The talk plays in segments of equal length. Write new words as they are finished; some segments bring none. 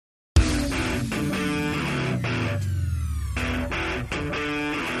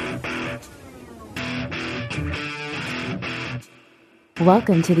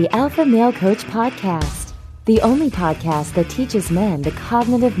Welcome to the Alpha Male Coach Podcast, the only podcast that teaches men the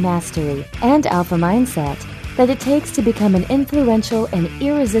cognitive mastery and alpha mindset that it takes to become an influential and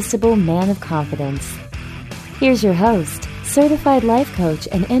irresistible man of confidence. Here's your host, certified life coach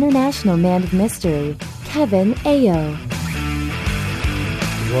and international man of mystery, Kevin Ayo.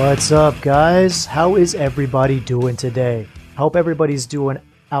 What's up, guys? How is everybody doing today? I hope everybody's doing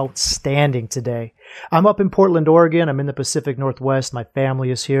outstanding today. I'm up in Portland, Oregon. I'm in the Pacific Northwest. My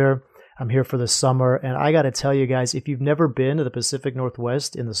family is here. I'm here for the summer. And I got to tell you guys, if you've never been to the Pacific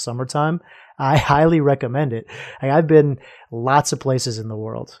Northwest in the summertime, I highly recommend it. I've been lots of places in the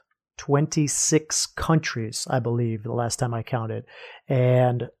world, 26 countries, I believe, the last time I counted.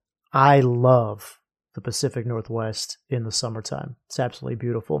 And I love the Pacific Northwest in the summertime. It's absolutely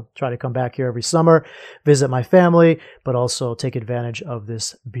beautiful. Try to come back here every summer, visit my family, but also take advantage of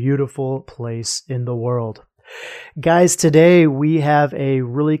this beautiful place in the world. Guys, today we have a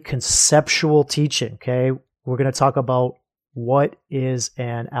really conceptual teaching, okay? We're going to talk about what is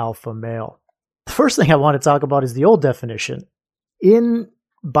an alpha male. The first thing I want to talk about is the old definition. In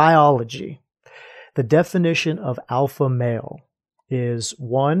biology, the definition of alpha male is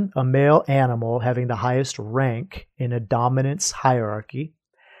 1, a male animal having the highest rank in a dominance hierarchy,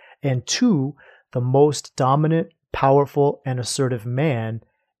 and 2, the most dominant, powerful, and assertive man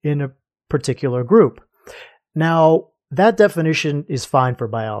in a particular group. Now, that definition is fine for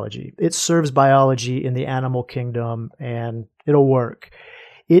biology. It serves biology in the animal kingdom, and it'll work.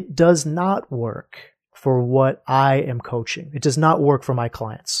 It does not work for what I am coaching. It does not work for my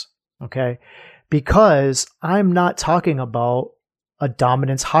clients, okay? Because I'm not talking about a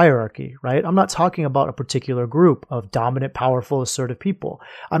dominance hierarchy, right? I'm not talking about a particular group of dominant, powerful, assertive people.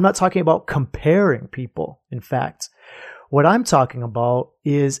 I'm not talking about comparing people. In fact, what I'm talking about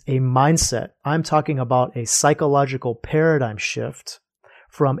is a mindset. I'm talking about a psychological paradigm shift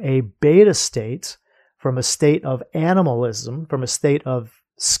from a beta state, from a state of animalism, from a state of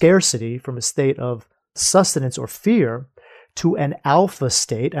scarcity, from a state of sustenance or fear, to an alpha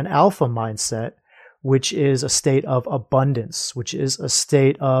state, an alpha mindset, which is a state of abundance, which is a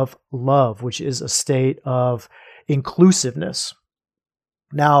state of love, which is a state of inclusiveness.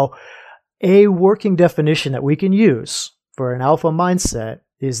 Now, a working definition that we can use for an alpha mindset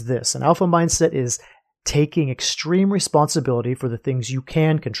is this. An alpha mindset is taking extreme responsibility for the things you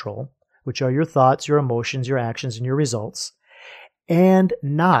can control, which are your thoughts, your emotions, your actions, and your results, and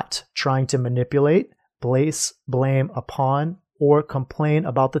not trying to manipulate, place blame upon, or complain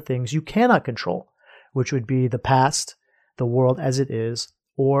about the things you cannot control, which would be the past, the world as it is,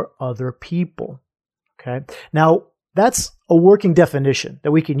 or other people. Okay. Now, that's a working definition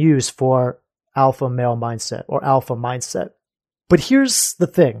that we can use for alpha male mindset or alpha mindset. But here's the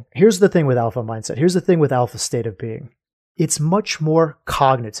thing. Here's the thing with alpha mindset. Here's the thing with alpha state of being. It's much more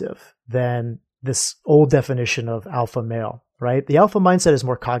cognitive than this old definition of alpha male, right? The alpha mindset is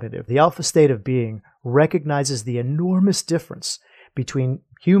more cognitive. The alpha state of being recognizes the enormous difference between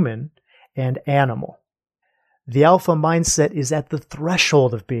human and animal. The alpha mindset is at the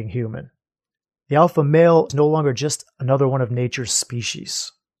threshold of being human. The alpha male is no longer just another one of nature's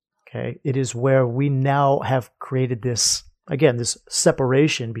species. Okay, it is where we now have created this, again, this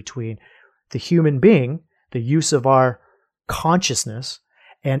separation between the human being, the use of our consciousness,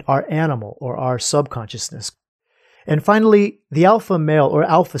 and our animal or our subconsciousness. And finally, the alpha male or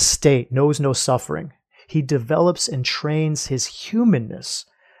alpha state knows no suffering. He develops and trains his humanness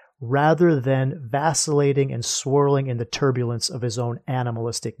rather than vacillating and swirling in the turbulence of his own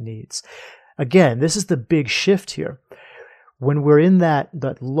animalistic needs. Again, this is the big shift here. When we're in that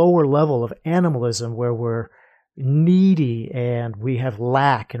lower level of animalism where we're needy and we have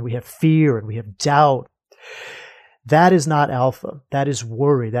lack and we have fear and we have doubt, that is not alpha. That is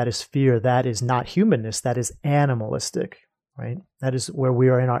worry. That is fear. That is not humanness. That is animalistic, right? That is where we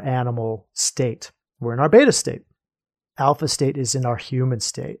are in our animal state. We're in our beta state. Alpha state is in our human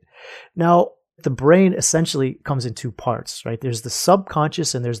state. Now, the brain essentially comes in two parts, right? There's the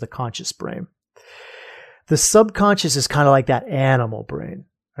subconscious and there's the conscious brain. The subconscious is kind of like that animal brain,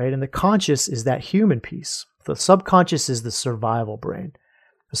 right? And the conscious is that human piece. The subconscious is the survival brain.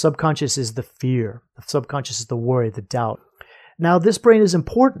 The subconscious is the fear. The subconscious is the worry, the doubt. Now, this brain is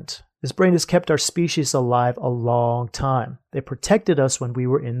important. This brain has kept our species alive a long time. It protected us when we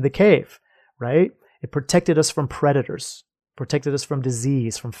were in the cave, right? It protected us from predators, protected us from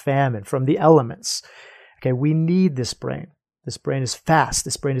disease, from famine, from the elements. Okay, we need this brain. This brain is fast.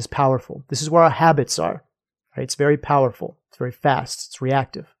 This brain is powerful. This is where our habits are. Right? It's very powerful. It's very fast. It's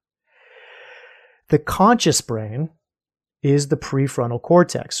reactive. The conscious brain is the prefrontal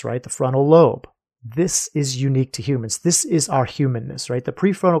cortex, right? The frontal lobe. This is unique to humans. This is our humanness, right? The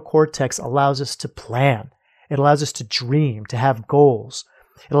prefrontal cortex allows us to plan. It allows us to dream, to have goals.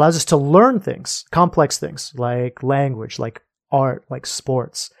 It allows us to learn things, complex things like language, like art, like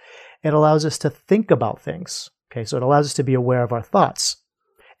sports. It allows us to think about things. Okay, so it allows us to be aware of our thoughts.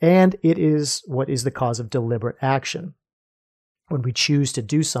 And it is what is the cause of deliberate action. When we choose to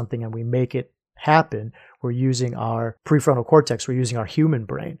do something and we make it happen, we're using our prefrontal cortex, we're using our human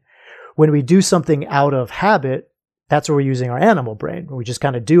brain. When we do something out of habit, that's where we're using our animal brain. We just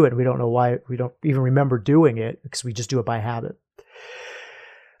kind of do it. We don't know why. We don't even remember doing it because we just do it by habit.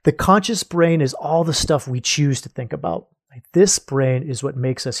 The conscious brain is all the stuff we choose to think about. This brain is what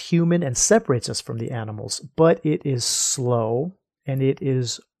makes us human and separates us from the animals, but it is slow and it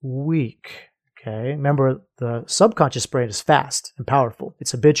is weak. Okay, remember the subconscious brain is fast and powerful.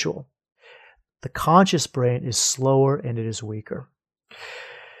 It's habitual. The conscious brain is slower and it is weaker.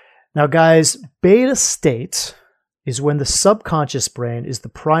 Now, guys, beta state is when the subconscious brain is the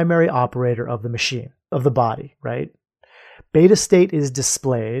primary operator of the machine, of the body, right? Beta state is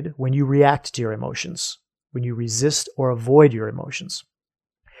displayed when you react to your emotions, when you resist or avoid your emotions.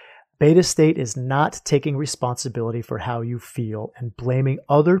 Beta state is not taking responsibility for how you feel and blaming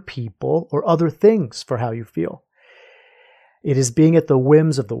other people or other things for how you feel. It is being at the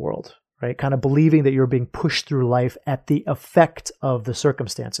whims of the world, right? Kind of believing that you're being pushed through life at the effect of the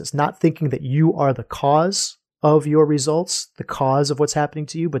circumstances, not thinking that you are the cause of your results, the cause of what's happening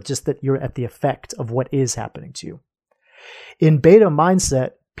to you, but just that you're at the effect of what is happening to you. In beta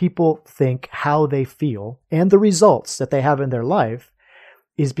mindset, people think how they feel and the results that they have in their life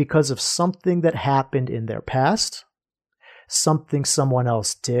is because of something that happened in their past, something someone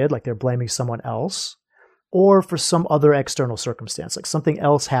else did, like they're blaming someone else, or for some other external circumstance, like something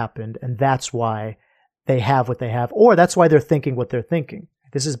else happened and that's why they have what they have, or that's why they're thinking what they're thinking.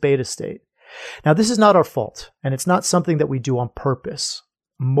 This is beta state. Now, this is not our fault, and it's not something that we do on purpose.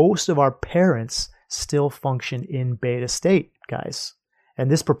 Most of our parents still function in beta state, guys, and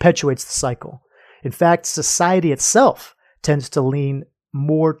this perpetuates the cycle. In fact, society itself tends to lean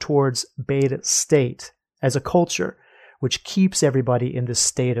more towards beta state as a culture, which keeps everybody in this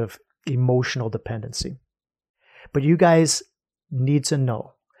state of emotional dependency. But you guys need to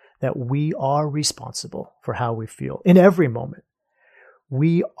know that we are responsible for how we feel in every moment.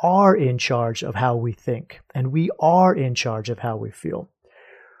 We are in charge of how we think, and we are in charge of how we feel.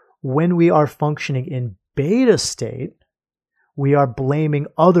 When we are functioning in beta state, we are blaming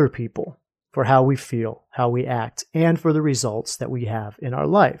other people for how we feel, how we act, and for the results that we have in our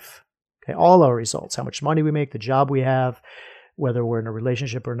life. Okay, all our results, how much money we make, the job we have, whether we're in a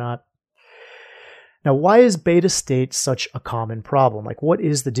relationship or not. Now, why is beta state such a common problem? Like, what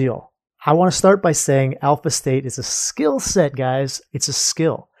is the deal? I want to start by saying alpha state is a skill set, guys. It's a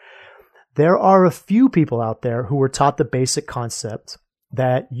skill. There are a few people out there who were taught the basic concept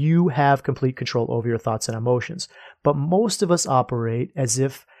that you have complete control over your thoughts and emotions. But most of us operate as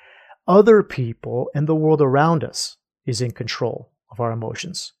if other people and the world around us is in control of our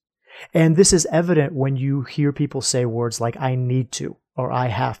emotions. And this is evident when you hear people say words like, I need to, or I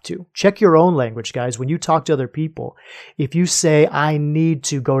have to. Check your own language, guys. When you talk to other people, if you say, I need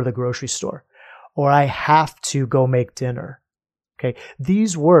to go to the grocery store, or I have to go make dinner, okay,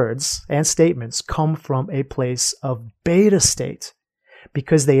 these words and statements come from a place of beta state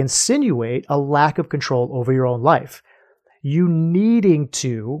because they insinuate a lack of control over your own life. You needing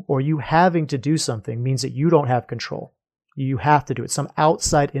to, or you having to do something means that you don't have control. You have to do it. Some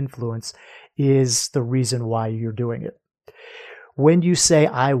outside influence is the reason why you're doing it. When you say,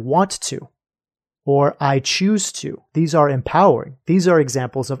 I want to, or I choose to, these are empowering. These are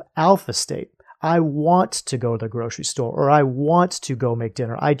examples of alpha state. I want to go to the grocery store, or I want to go make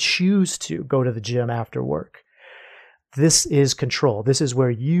dinner. I choose to go to the gym after work. This is control. This is where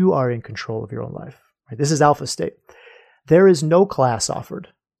you are in control of your own life. Right? This is alpha state. There is no class offered,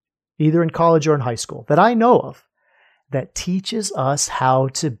 either in college or in high school, that I know of, that teaches us how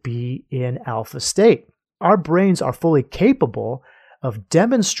to be in alpha state. Our brains are fully capable of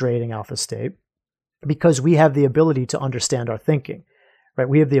demonstrating alpha state because we have the ability to understand our thinking, right?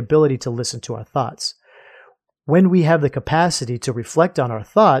 We have the ability to listen to our thoughts. When we have the capacity to reflect on our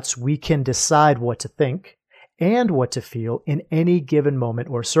thoughts, we can decide what to think and what to feel in any given moment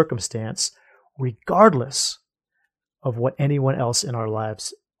or circumstance, regardless of what anyone else in our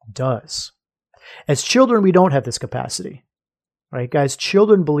lives does. As children, we don't have this capacity. Right, guys,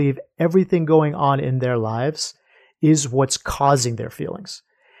 children believe everything going on in their lives is what's causing their feelings.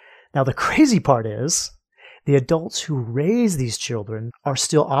 Now, the crazy part is the adults who raise these children are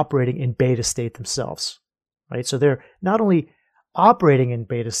still operating in beta state themselves. Right? So they're not only operating in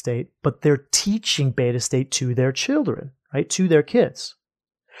beta state, but they're teaching beta state to their children, right? To their kids.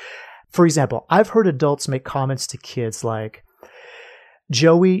 For example, I've heard adults make comments to kids like,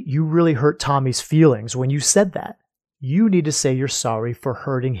 Joey, you really hurt Tommy's feelings when you said that. You need to say you're sorry for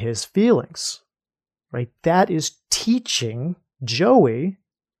hurting his feelings, right? That is teaching Joey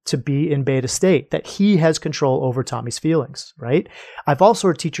to be in beta state, that he has control over Tommy's feelings, right? I've also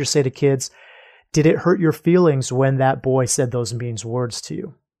heard teachers say to kids, did it hurt your feelings when that boy said those mean words to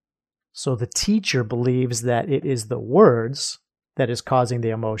you? So the teacher believes that it is the words that is causing the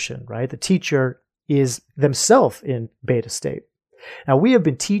emotion, right? The teacher is themselves in beta state. Now, we have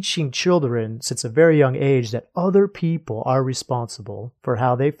been teaching children since a very young age that other people are responsible for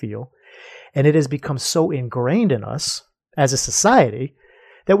how they feel, and it has become so ingrained in us as a society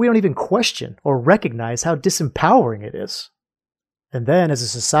that we don't even question or recognize how disempowering it is. And then as a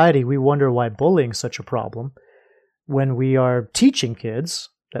society, we wonder why bullying is such a problem when we are teaching kids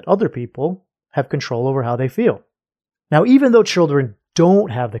that other people have control over how they feel. Now, even though children don't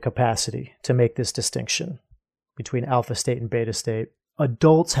have the capacity to make this distinction between alpha state and beta state,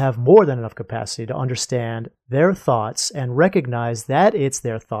 adults have more than enough capacity to understand their thoughts and recognize that it's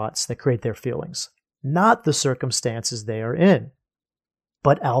their thoughts that create their feelings, not the circumstances they are in.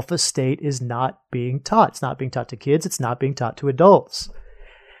 But alpha state is not being taught. It's not being taught to kids. It's not being taught to adults.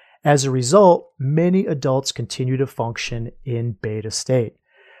 As a result, many adults continue to function in beta state.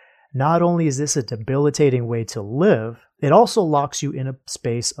 Not only is this a debilitating way to live, it also locks you in a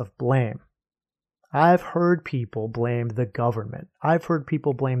space of blame. I've heard people blame the government. I've heard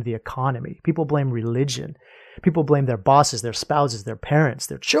people blame the economy. People blame religion. People blame their bosses, their spouses, their parents,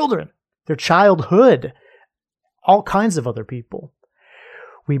 their children, their childhood, all kinds of other people.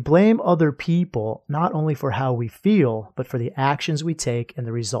 We blame other people not only for how we feel, but for the actions we take and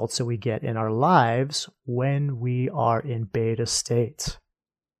the results that we get in our lives when we are in beta state.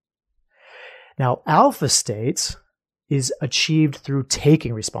 Now, alpha state is achieved through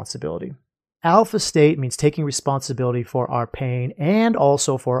taking responsibility. Alpha state means taking responsibility for our pain and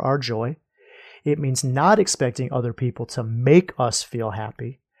also for our joy. It means not expecting other people to make us feel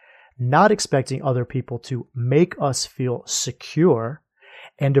happy, not expecting other people to make us feel secure,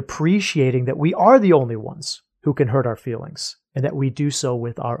 and appreciating that we are the only ones who can hurt our feelings and that we do so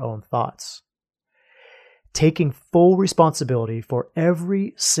with our own thoughts. Taking full responsibility for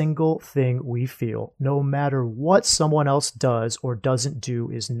every single thing we feel, no matter what someone else does or doesn't do,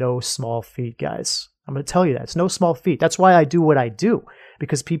 is no small feat, guys. I'm going to tell you that. It's no small feat. That's why I do what I do,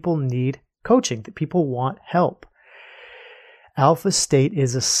 because people need coaching, that people want help. Alpha state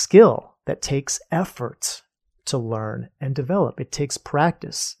is a skill that takes effort to learn and develop. It takes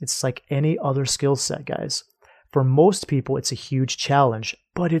practice. It's like any other skill set, guys. For most people, it's a huge challenge,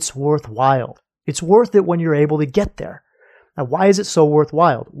 but it's worthwhile. It's worth it when you're able to get there. Now, why is it so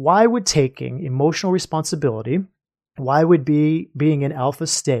worthwhile? Why would taking emotional responsibility, why would being in alpha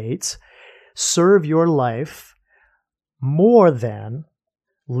state serve your life more than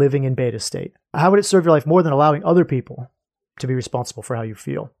living in beta state? How would it serve your life more than allowing other people to be responsible for how you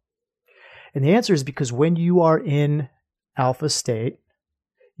feel? And the answer is because when you are in alpha state,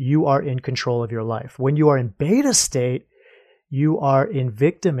 you are in control of your life. When you are in beta state, you are in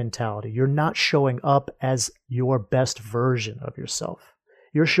victim mentality. You're not showing up as your best version of yourself.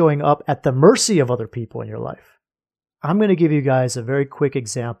 You're showing up at the mercy of other people in your life. I'm going to give you guys a very quick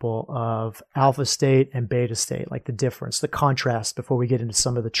example of alpha state and beta state, like the difference, the contrast, before we get into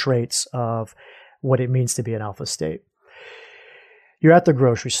some of the traits of what it means to be an alpha state. You're at the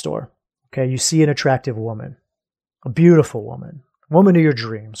grocery store. Okay, you see an attractive woman, a beautiful woman of your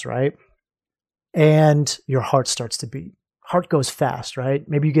dreams, right? And your heart starts to beat. Heart goes fast, right?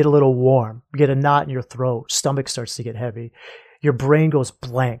 Maybe you get a little warm. You get a knot in your throat. Stomach starts to get heavy. Your brain goes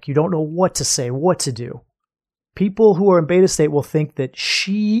blank. You don't know what to say, what to do. People who are in beta state will think that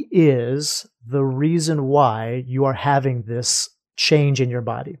she is the reason why you are having this change in your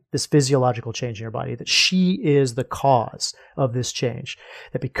body, this physiological change in your body, that she is the cause of this change,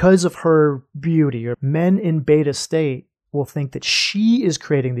 that because of her beauty, or men in beta state will think that she is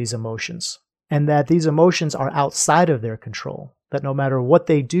creating these emotions and that these emotions are outside of their control, that no matter what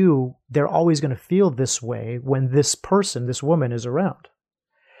they do, they're always going to feel this way when this person, this woman, is around.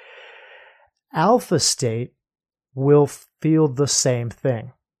 Alpha state will feel the same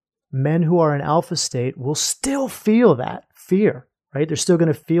thing. Men who are in alpha state will still feel that fear, right? They're still going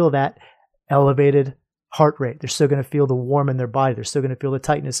to feel that elevated heart rate. They're still going to feel the warm in their body. They're still going to feel the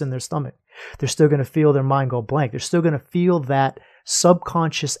tightness in their stomach. They're still going to feel their mind go blank. They're still going to feel that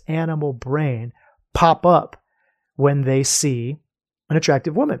subconscious animal brain pop up when they see an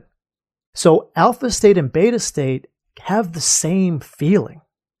attractive woman. So alpha state and beta state have the same feeling.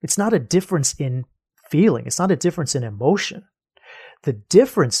 It's not a difference in feeling. It's not a difference in emotion. The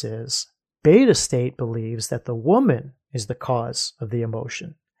difference is beta state believes that the woman is the cause of the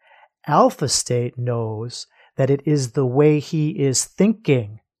emotion. Alpha state knows that it is the way he is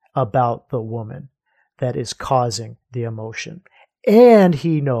thinking about the woman that is causing the emotion. And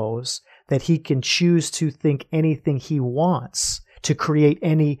he knows that he can choose to think anything he wants to create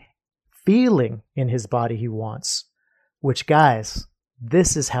any feeling in his body he wants. Which, guys,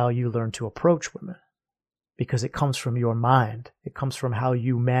 this is how you learn to approach women. Because it comes from your mind. It comes from how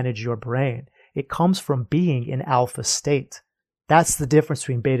you manage your brain. It comes from being in alpha state. That's the difference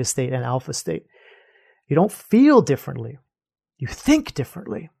between beta state and alpha state. You don't feel differently. You think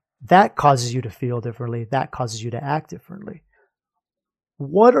differently. That causes you to feel differently. That causes you to act differently.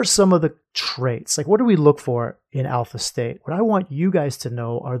 What are some of the traits? Like, what do we look for in alpha state? What I want you guys to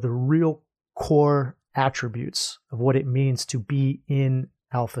know are the real core attributes of what it means to be in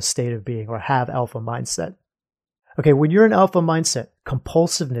alpha state of being or have alpha mindset. Okay, when you're in alpha mindset,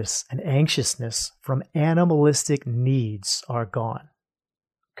 compulsiveness and anxiousness from animalistic needs are gone.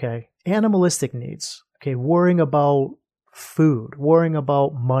 Okay, animalistic needs. Okay, worrying about food, worrying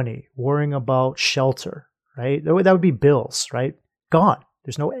about money, worrying about shelter, right? That would be bills, right? Gone.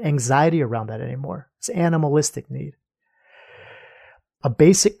 There's no anxiety around that anymore. It's animalistic need. A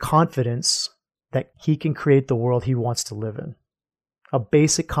basic confidence that he can create the world he wants to live in. A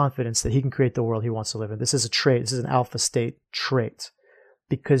basic confidence that he can create the world he wants to live in. This is a trait. This is an alpha state trait.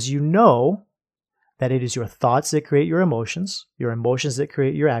 Because you know that it is your thoughts that create your emotions that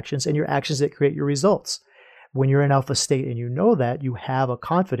create your actions, and your actions that create your results. When you're in alpha state and you know that, you have a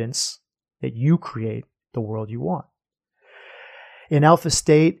confidence that you create the world you want. In alpha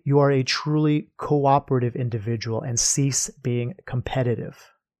state, you are a truly cooperative individual and cease being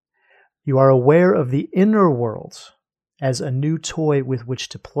competitive. You are aware of the inner world as a new toy with which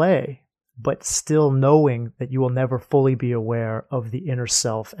to play, but still knowing that you will never fully be aware of the inner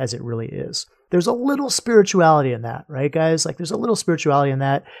self as it really is. There's a little spirituality in that, right, guys? Like, there's a little spirituality in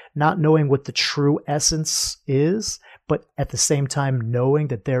that, not knowing what the true essence is, but at the same time knowing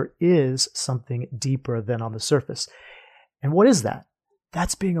that there is something deeper than on the surface. And what is that?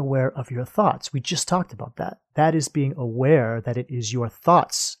 That's being aware of your thoughts. We just talked about that. That is being aware that it is your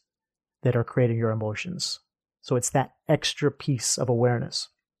thoughts that are creating your emotions. So it's that extra piece of awareness.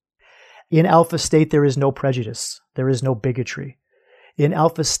 In alpha state, there is no prejudice. There is no bigotry. In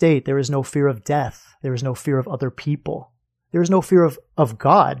alpha state, there is no fear of death. There is no fear of other people. There is no fear of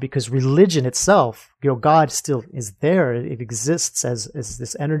God, because religion itself, God still is there. It exists as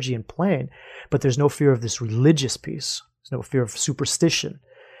this energy and plane, but there's no fear of this religious piece. There's no fear of superstition.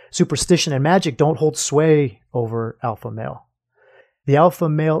 Superstition and magic don't hold sway over alpha male. The alpha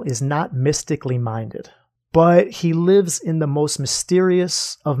male is not mystically minded, but he lives in the most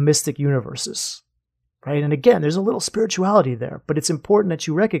mysterious of mystic universes, right? And again, there's a little spirituality there, but it's important that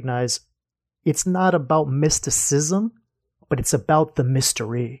you recognize it's not about mysticism, but it's about the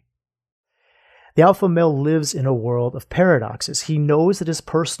mystery. The alpha male lives in a world of paradoxes. He knows that his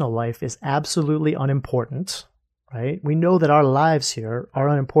personal life is absolutely unimportant, right? We know that our lives here are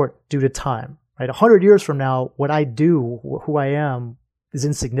unimportant due to time, right? 100 years from now, what I do, who I am, is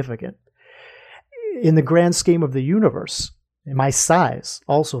insignificant. In the grand scheme of the universe, my size,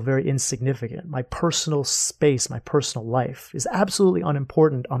 also very insignificant. My personal space, my personal life is absolutely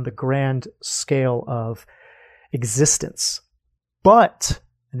unimportant on the grand scale of existence. But,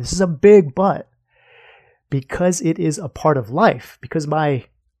 and this is a big but, because it is a part of life, because my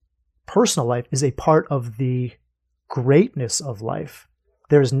personal life is a part of the greatness of life,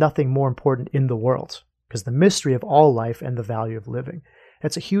 there is nothing more important in the world, because the mystery of all life and the value of living.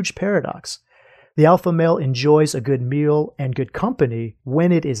 That's a huge paradox. The alpha male enjoys a good meal and good company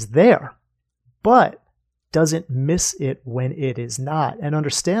when it is there, but doesn't miss it when it is not. And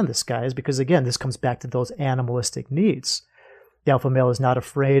understand this, guys, because again, this comes back to those animalistic needs. The alpha male is not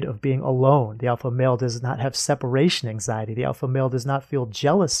afraid of being alone. The alpha male does not have separation anxiety. The alpha male does not feel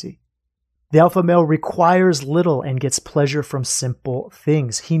jealousy. The alpha male requires little and gets pleasure from simple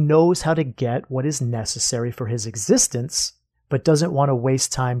things. He knows how to get what is necessary for his existence, but doesn't want to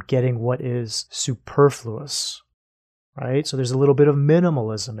waste time getting what is superfluous, right? So there's a little bit of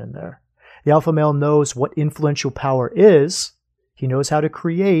minimalism in there. The alpha male knows what influential power is. He knows how to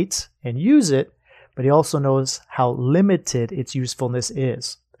create and use it, but he also knows how limited its usefulness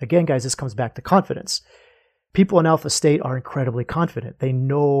is. Again, guys, this comes back to confidence. People in alpha state are incredibly confident. They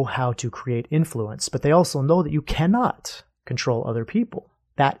know how to create influence, but they also know that you cannot control other people.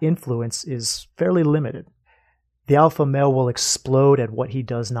 That influence is fairly limited. The alpha male will explode at what he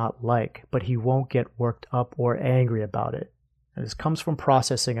does not like, but he won't get worked up or angry about it. And this comes from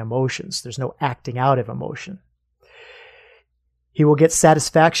processing emotions. There's no acting out of emotion. He will get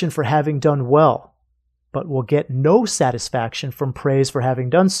satisfaction for having done well, but will get no satisfaction from praise for having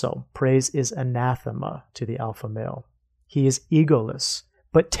done so. Praise is anathema to the alpha male. He is egoless,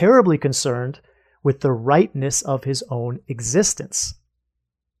 but terribly concerned with the rightness of his own existence.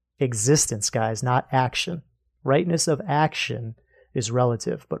 Existence, guys, not action. Rightness of action is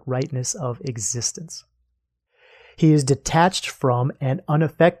relative, but rightness of existence. He is detached from and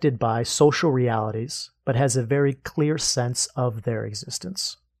unaffected by social realities, but has a very clear sense of their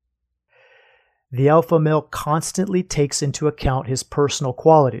existence. The alpha male constantly takes into account his personal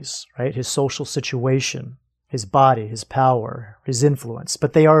qualities, right? His social situation, his body, his power, his influence,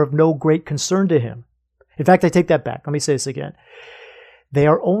 but they are of no great concern to him. In fact, I take that back. Let me say this again. They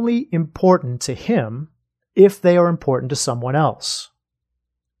are only important to him if they are important to someone else.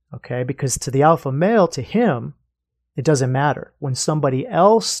 Okay? Because to the alpha male, to him, it doesn't matter. When somebody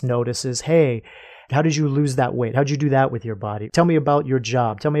else notices, hey, how did you lose that weight? How did you do that with your body? Tell me about your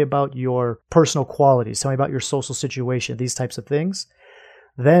job. Tell me about your personal qualities. Tell me about your social situation, these types of things.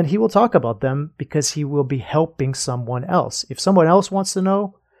 Then he will talk about them because he will be helping someone else. If someone else wants to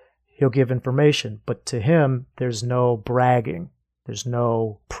know, he'll give information. But to him, there's no bragging. There's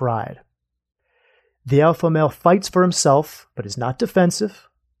no pride. The alpha male fights for himself, but is not defensive.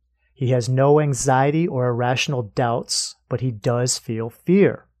 He has no anxiety or irrational doubts, but he does feel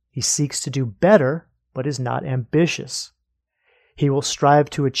fear. He seeks to do better, but is not ambitious. He will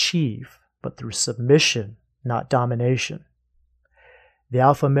strive to achieve, but through submission, not domination. The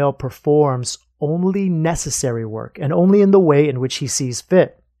alpha male performs only necessary work and only in the way in which he sees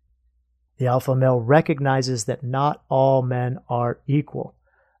fit. The alpha male recognizes that not all men are equal,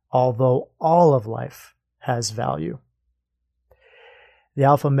 although all of life has value. The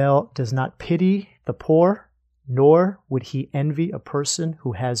alpha male does not pity the poor, nor would he envy a person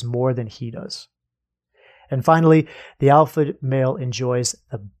who has more than he does. And finally, the alpha male enjoys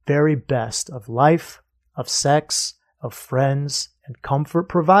the very best of life, of sex, of friends, and comfort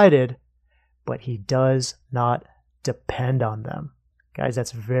provided, but he does not depend on them. Guys,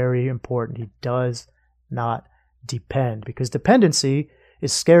 that's very important. He does not depend, because dependency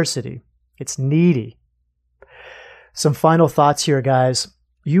is scarcity. It's needy. Some final thoughts here, guys.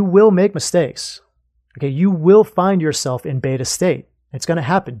 You will make mistakes. Okay, you will find yourself in beta state. It's going to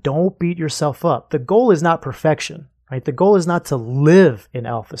happen. Don't beat yourself up. The goal is not perfection, right? The goal is not to live in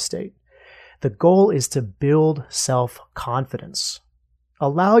alpha state. The goal is to build self-confidence.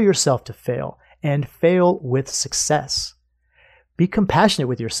 Allow yourself to fail and fail with success. Be compassionate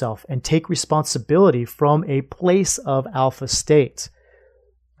with yourself and take responsibility from a place of alpha state.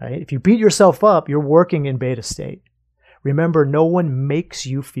 Right? If you beat yourself up, you're working in beta state. Remember, no one makes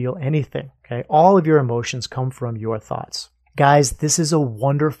you feel anything. Okay? All of your emotions come from your thoughts. Guys, this is a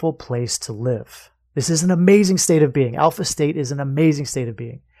wonderful place to live. This is an amazing state of being. Alpha state is an amazing state of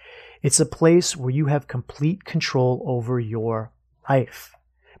being. It's a place where you have complete control over your life.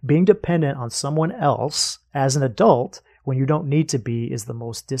 Being dependent on someone else as an adult when you don't need to be is the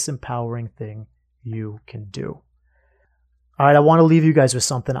most disempowering thing you can do. All right, I want to leave you guys with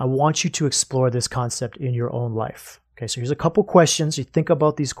something. I want you to explore this concept in your own life. Okay, so here's a couple questions. You think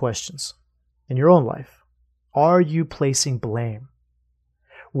about these questions in your own life. Are you placing blame?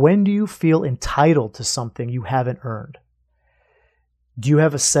 When do you feel entitled to something you haven't earned? Do you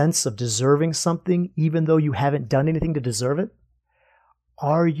have a sense of deserving something even though you haven't done anything to deserve it?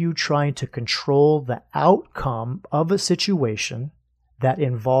 Are you trying to control the outcome of a situation that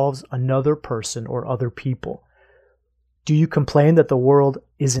involves another person or other people? Do you complain that the world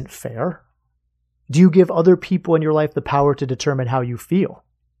isn't fair? Do you give other people in your life the power to determine how you feel?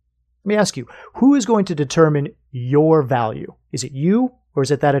 Let me ask you, who is going to determine your value? Is it you, or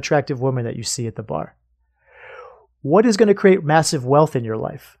is it that attractive woman that you see at the bar? What is going to create massive wealth in your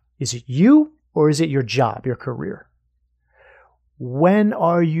life? Is it you, or is it your job, your career? When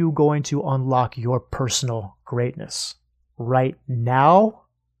are you going to unlock your personal greatness? Right now,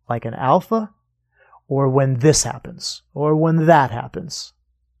 like an alpha? Or when this happens? Or when that happens?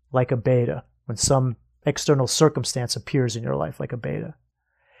 Like a beta, when some external circumstance appears in your life, like a beta.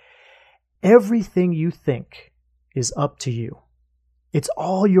 Everything you think is up to you. It's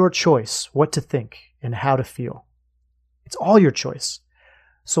all your choice what to think and how to feel. It's all your choice.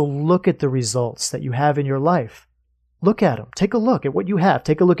 So look at the results that you have in your life. Look at them. Take a look at what you have.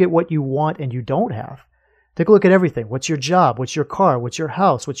 Take a look at what you want and you don't have. Take a look at everything. What's your job? What's your car? What's your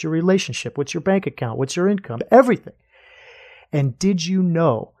house? What's your relationship? What's your bank account? What's your income? Everything. And did you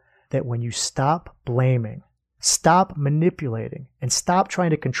know that when you stop blaming, Stop manipulating and stop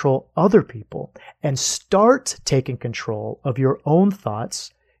trying to control other people and start taking control of your own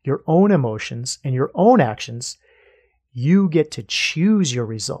thoughts, your own emotions, and your own actions. You get to choose your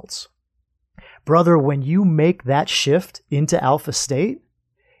results. Brother, when you make that shift into alpha state,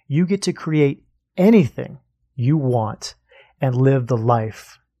 you get to create anything you want and live the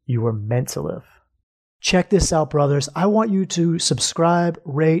life you were meant to live. Check this out, brothers. I want you to subscribe,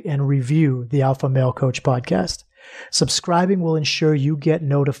 rate, and review the Alpha Male Coach podcast. Subscribing will ensure you get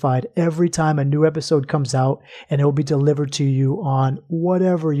notified every time a new episode comes out, and it will be delivered to you on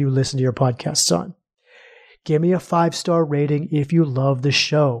whatever you listen to your podcasts on. Give me a 5-star rating if you love the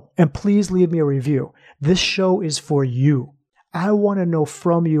show, and please leave me a review. This show is for you. I want to know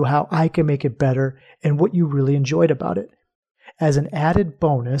from you how I can make it better and what you really enjoyed about it. As an added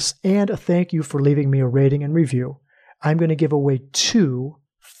bonus and a thank you for leaving me a rating and review, I'm going to give away 2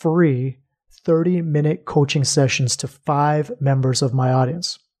 free 30-minute coaching sessions to 5 members of my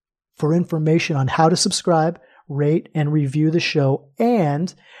audience. For information on how to subscribe, rate, and review the show,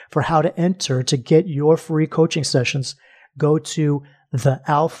 and for how to enter to get your free coaching sessions, go to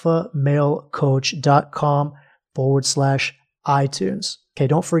thealphamalecoach.com/iTunes. Okay,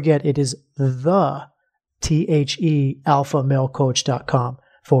 don't forget it is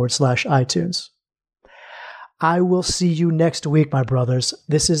alphamalecoach.com/iTunes. I will see you next week, my brothers.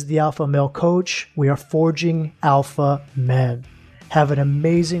 This is the Alpha Male Coach. We are forging alpha men. Have an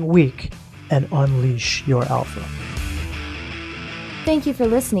amazing week and unleash your alpha. Thank you for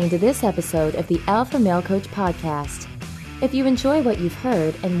listening to this episode of the Alpha Male Coach podcast. If you enjoy what you've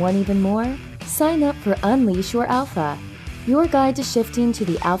heard and want even more, sign up for Unleash Your Alpha, your guide to shifting to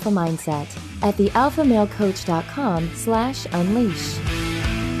the alpha mindset at thealphamalecoach.com/unleash.